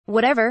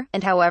whatever,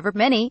 and however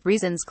many,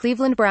 reasons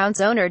Cleveland Browns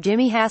owner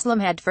Jimmy Haslam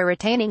had for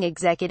retaining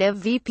Executive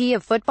VP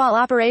of Football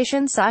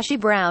Operations Sashi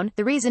Brown,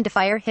 the reason to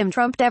fire him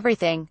trumped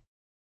everything.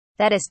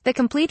 That is, the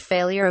complete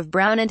failure of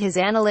Brown and his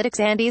analytics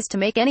Andes to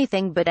make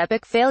anything but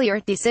epic failure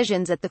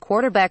decisions at the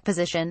quarterback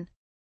position.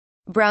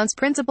 Browns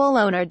principal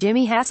owner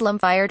Jimmy Haslam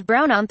fired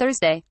Brown on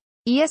Thursday.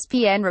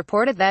 ESPN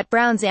reported that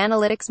Brown's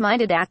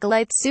analytics-minded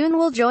acolytes soon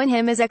will join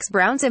him as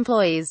ex-Browns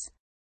employees.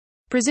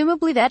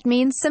 Presumably that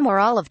means some or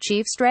all of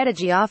Chief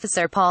Strategy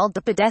Officer Paul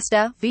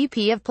DePodesta,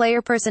 VP of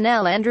Player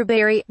Personnel Andrew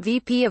Berry,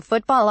 VP of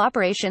Football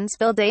Operations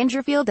Phil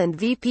Dangerfield and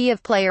VP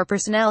of Player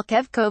Personnel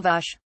Kev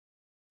Kovash.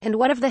 And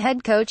what of the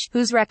head coach,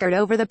 whose record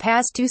over the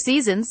past 2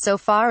 seasons so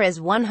far is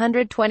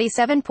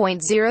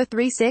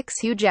 127.036?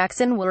 Hugh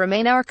Jackson will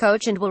remain our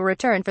coach and will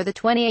return for the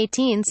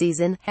 2018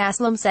 season,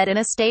 Haslam said in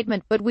a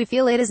statement, but we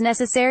feel it is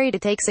necessary to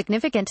take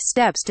significant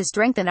steps to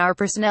strengthen our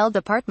personnel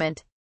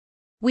department.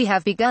 We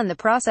have begun the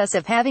process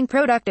of having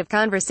productive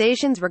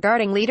conversations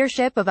regarding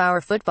leadership of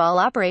our football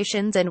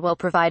operations and will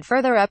provide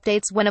further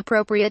updates when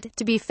appropriate.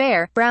 To be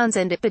fair, Browns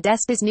and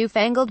Podesta's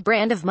newfangled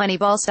brand of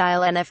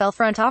Moneyball-style NFL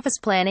front office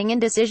planning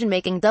and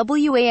decision-making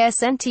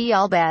wasn't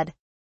all bad.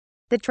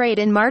 The trade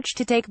in March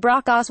to take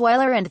Brock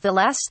Osweiler and the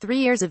last 3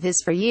 years of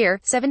his four-year,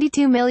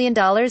 $72 million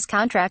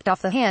contract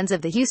off the hands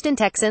of the Houston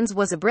Texans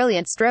was a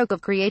brilliant stroke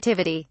of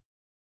creativity.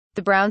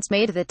 The Browns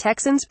made the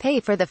Texans pay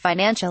for the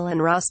financial and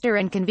roster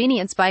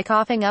inconvenience by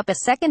coughing up a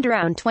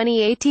second-round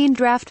 2018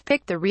 draft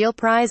pick, the real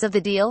prize of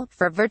the deal,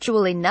 for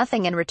virtually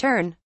nothing in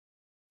return.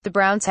 The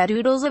Browns had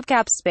oodles of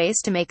cap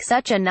space to make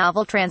such a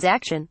novel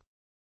transaction.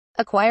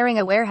 Acquiring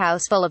a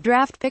warehouse full of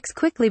draft picks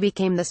quickly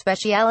became the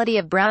specialty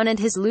of Brown and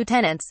his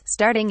lieutenants,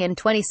 starting in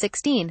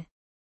 2016.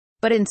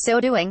 But in so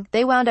doing,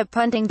 they wound up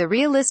punting the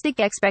realistic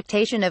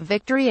expectation of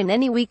victory in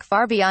any week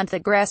far beyond the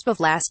grasp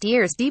of last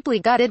year's deeply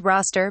gutted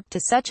roster,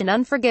 to such an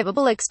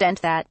unforgivable extent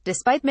that,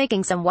 despite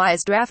making some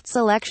wise draft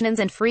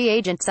selections and free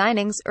agent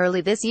signings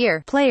early this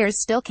year,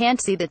 players still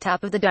can't see the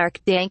top of the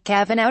dark, dank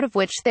cavern out of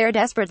which they're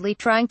desperately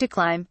trying to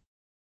climb.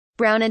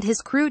 Brown and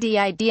his crew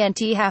didn't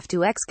have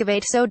to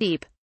excavate so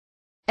deep,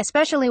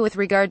 especially with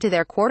regard to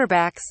their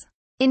quarterbacks.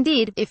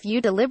 Indeed, if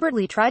you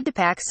deliberately tried to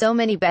pack so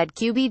many bad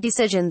QB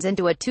decisions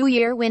into a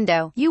 2-year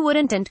window, you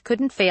wouldn't and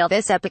couldn't fail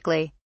this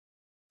epically.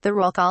 The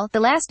roll call.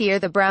 The last year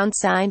the Browns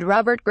signed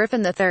Robert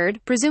Griffin III,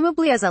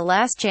 presumably as a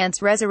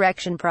last-chance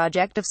resurrection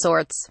project of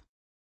sorts.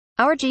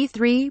 Our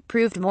G3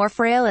 proved more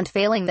frail and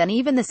failing than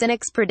even the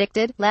cynics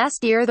predicted.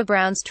 Last year the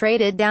Browns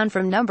traded down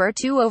from number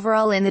 2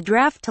 overall in the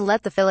draft to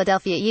let the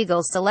Philadelphia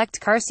Eagles select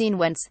Carson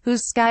Wentz,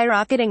 who's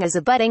skyrocketing as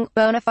a budding,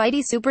 bona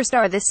fide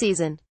superstar this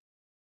season.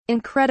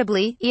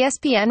 Incredibly,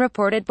 ESPN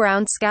reported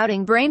Browns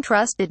scouting brain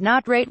trust did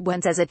not rate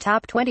Wentz as a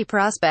top 20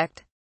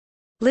 prospect.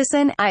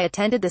 Listen, I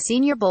attended the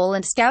Senior Bowl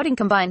and scouting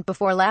combined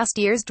before last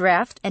year's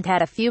draft, and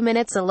had a few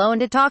minutes alone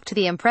to talk to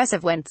the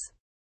impressive Wentz.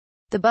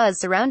 The buzz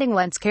surrounding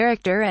Wentz's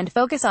character and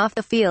focus off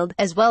the field,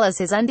 as well as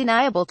his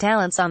undeniable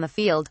talents on the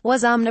field,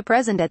 was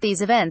omnipresent at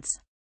these events.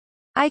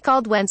 I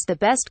called Wentz the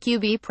best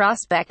QB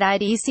prospect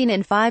I'd seen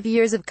in 5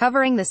 years of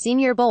covering the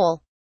Senior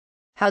Bowl.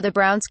 How the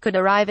Browns could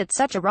arrive at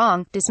such a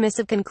wrong,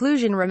 dismissive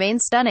conclusion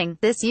remains stunning.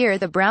 This year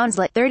the Browns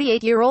let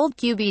 38-year-old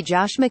QB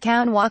Josh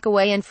McCown walk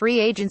away in free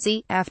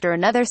agency, after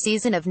another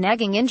season of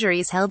nagging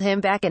injuries held him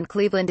back in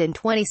Cleveland in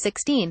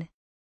 2016.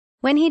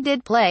 When he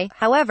did play,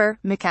 however,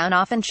 McCown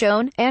often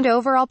shone, and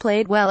overall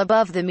played well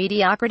above the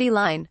mediocrity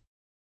line.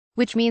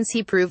 Which means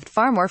he proved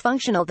far more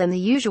functional than the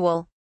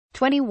usual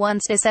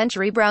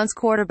 21st-century Browns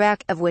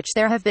quarterback, of which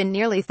there have been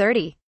nearly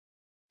 30.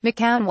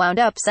 McCown wound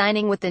up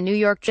signing with the New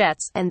York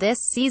Jets, and this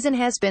season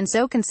has been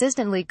so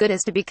consistently good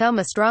as to become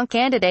a strong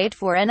candidate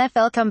for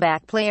NFL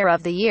Comeback Player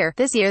of the Year.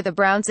 This year the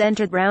Browns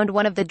entered round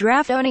 1 of the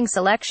draft-owning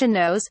selection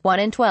nose,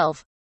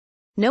 1-12.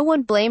 No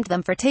one blamed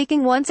them for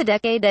taking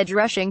once-a-decade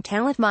edge-rushing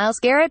talent Myles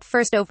Garrett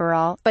first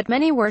overall, but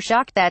many were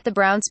shocked that the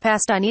Browns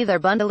passed on either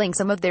bundling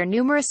some of their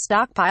numerous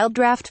stockpiled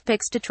draft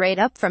picks to trade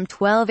up from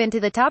 12 into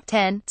the top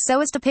 10,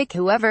 so as to pick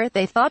whoever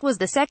they thought was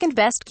the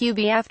second-best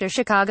QB after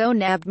Chicago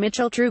nabbed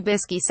Mitchell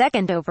Trubisky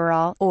second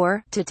overall,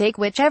 or, to take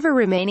whichever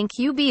remaining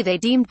QB they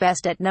deemed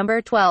best at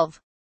number 12.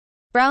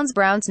 Browns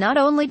not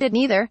only did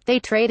neither, they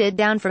traded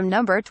down from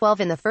number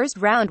 12 in the first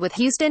round with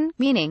Houston,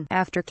 meaning,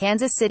 after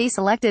Kansas City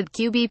selected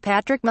QB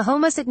Patrick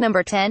Mahomes at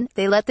number 10,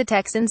 they let the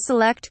Texans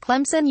select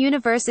Clemson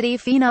University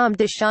phenom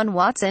Deshaun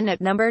Watson at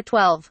number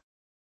 12.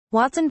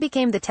 Watson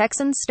became the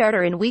Texans'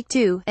 starter in Week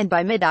 2, and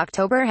by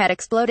mid-October had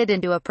exploded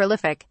into a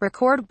prolific,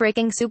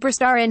 record-breaking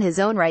superstar in his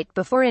own right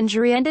before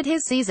injury ended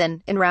his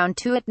season, in round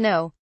 2 at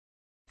no.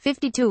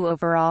 52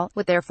 overall.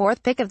 With their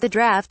 4th pick of the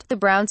draft, the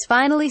Browns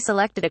finally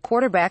selected a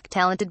quarterback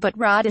talented but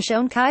raw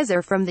Deshaun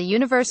Kaiser from the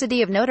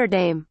University of Notre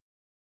Dame.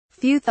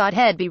 Few thought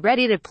he'd be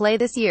ready to play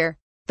this year.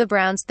 The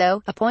Browns,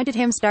 though, appointed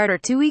him starter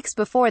 2 weeks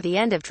before the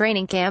end of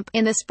training camp,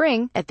 in the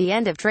spring, at the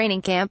end of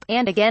training camp,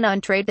 and again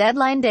on trade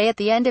deadline day at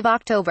the end of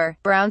October.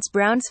 Browns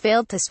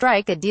failed to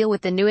strike a deal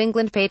with the New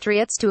England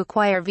Patriots to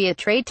acquire via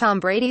trade Tom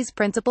Brady's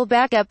principal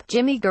backup,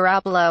 Jimmy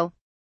Garoppolo.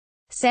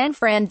 San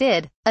Fran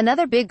did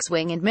another big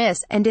swing and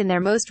miss, and in their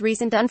most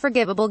recent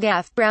unforgivable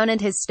gaffe, Brown and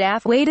his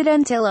staff waited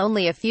until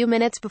only a few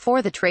minutes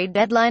before the trade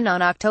deadline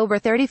on October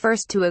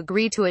 31st to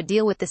agree to a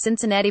deal with the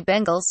Cincinnati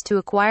Bengals to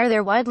acquire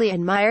their widely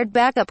admired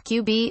backup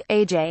QB,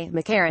 A.J.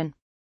 McCarron.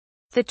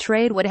 The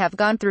trade would have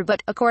gone through,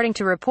 but, according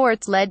to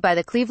reports led by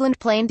the Cleveland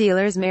Plain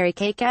Dealer's Mary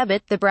Kay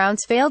Cabot, the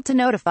Browns failed to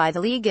notify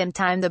the league in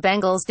time. The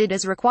Bengals did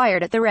as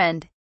required at their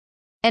end.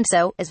 And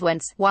so, as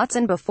Wentz,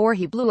 Watson before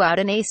he blew out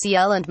an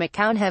ACL and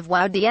McCown have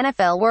wowed the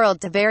NFL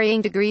world to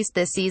varying degrees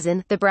this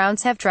season, the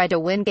Browns have tried to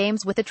win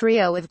games with a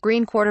trio of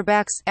green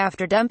quarterbacks,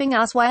 after dumping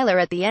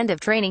Osweiler at the end of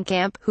training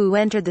camp, who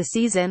entered the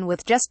season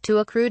with just 2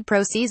 accrued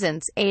pro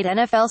seasons, 8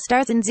 NFL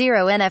starts and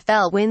 0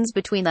 NFL wins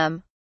between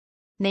them.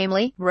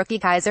 Namely, rookie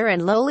Kizer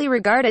and lowly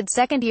regarded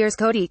second-years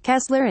Cody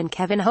Kessler and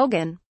Kevin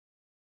Hogan.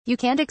 You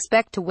can't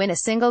expect to win a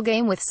single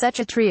game with such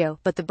a trio,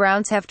 but the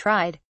Browns have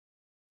tried.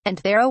 And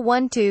they're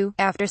 0-1-2,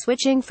 after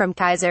switching from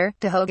Kizer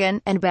to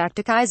Hogan, and back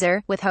to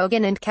Kizer, with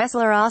Hogan and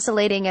Kessler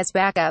oscillating as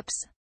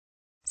backups.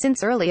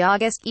 Since early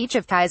August, each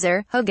of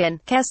Kizer, Hogan,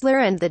 Kessler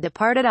and the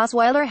departed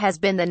Osweiler has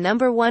been the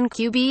number 1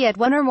 QB at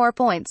 1 or more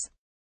points.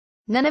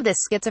 None of this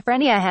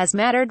schizophrenia has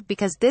mattered,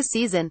 because this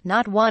season,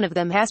 not one of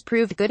them has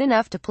proved good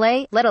enough to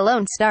play, let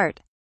alone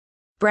start.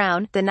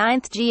 Brown, the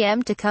 9th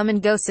GM to come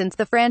and go since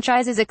the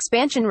franchise's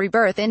expansion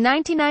rebirth in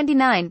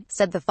 1999,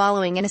 said the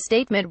following in a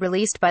statement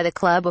released by the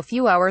club a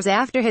few hours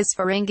after his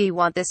Ferengi.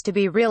 Want this to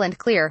be real and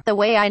clear, the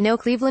way I know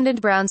Cleveland and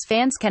Browns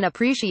fans can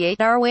appreciate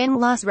our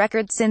win-loss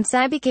record since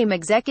I became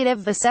executive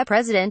vice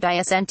president.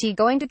 Isn't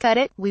going to cut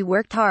it. We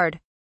worked hard.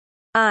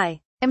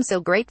 I am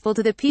so grateful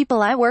to the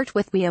people I worked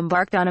with. We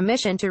embarked on a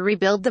mission to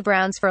rebuild the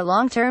Browns for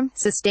long-term,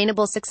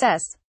 sustainable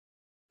success.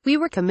 We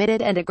were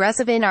committed and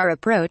aggressive in our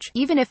approach,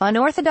 even if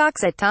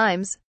unorthodox at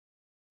times.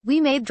 We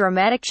made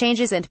dramatic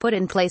changes and put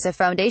in place a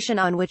foundation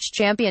on which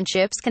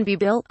championships can be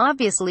built.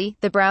 Obviously,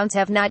 the Browns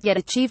have not yet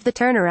achieved the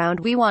turnaround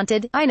we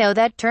wanted. I know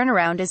that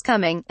turnaround is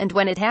coming, and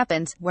when it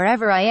happens,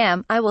 wherever I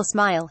am, I will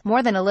smile,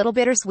 more than a little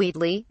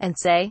bittersweetly, and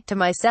say, to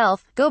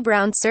myself, go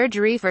Browns.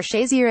 Surgery for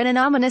Shazier. In an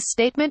ominous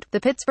statement, the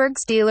Pittsburgh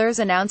Steelers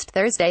announced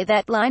Thursday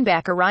that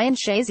linebacker Ryan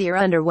Shazier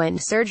underwent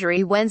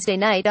surgery Wednesday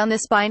night on the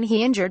spine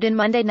he injured in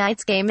Monday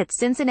night's game at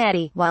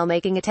Cincinnati, while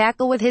making a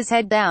tackle with his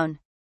head down.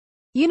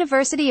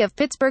 University of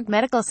Pittsburgh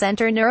Medical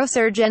Center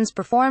neurosurgeons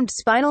performed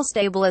spinal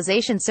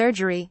stabilization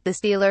surgery, the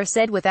Steelers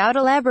said without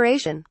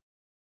elaboration.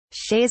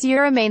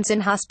 Shazier remains in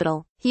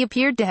hospital. He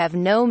appeared to have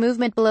no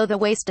movement below the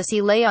waist as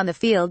he lay on the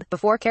field,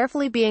 before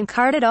carefully being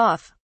carted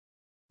off.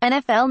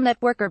 NFL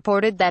Network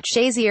reported that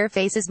Shazier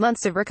faces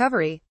months of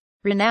recovery.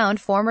 Renowned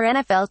former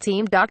NFL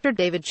team Dr.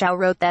 David Chow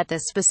wrote that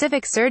the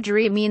specific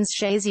surgery means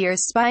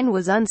Shazier's spine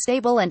was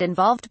unstable and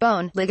involved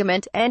bone,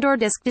 ligament, and/or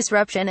disc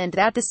disruption, and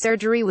that the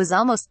surgery was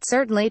almost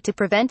certainly to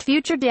prevent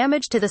future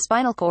damage to the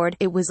spinal cord.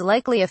 It was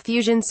likely a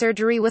fusion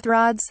surgery with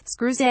rods,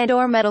 screws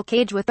and/or metal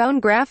cage with bone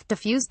graft to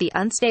fuse the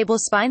unstable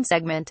spine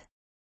segment.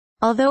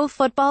 Although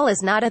football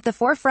is not at the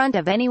forefront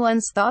of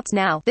anyone's thoughts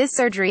now, this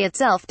surgery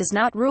itself does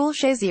not rule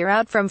Shazier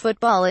out from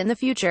football in the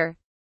future.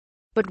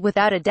 But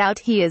without a doubt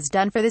he is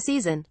done for the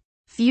season.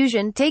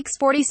 Fusion takes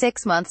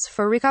 46 months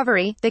for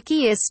recovery. The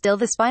key is still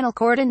the spinal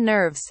cord and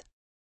nerves.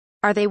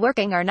 Are they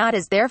working or not?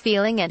 Is there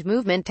feeling and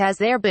movement? Has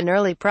there been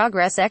early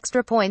progress?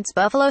 Extra points.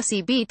 Buffalo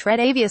CB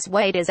Tre'Davious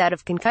White is out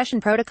of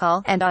concussion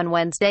protocol, and on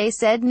Wednesday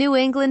said New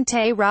England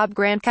Rob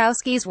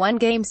Gronkowski's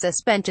 1-game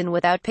suspension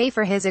without pay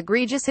for his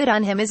egregious hit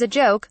on him is a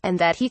joke, and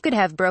that he could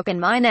have broken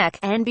my neck.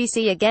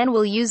 NBC again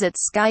will use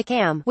its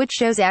Skycam, which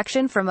shows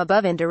action from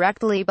above and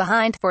directly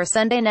behind, for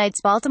Sunday night's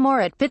Baltimore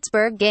at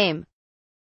Pittsburgh game.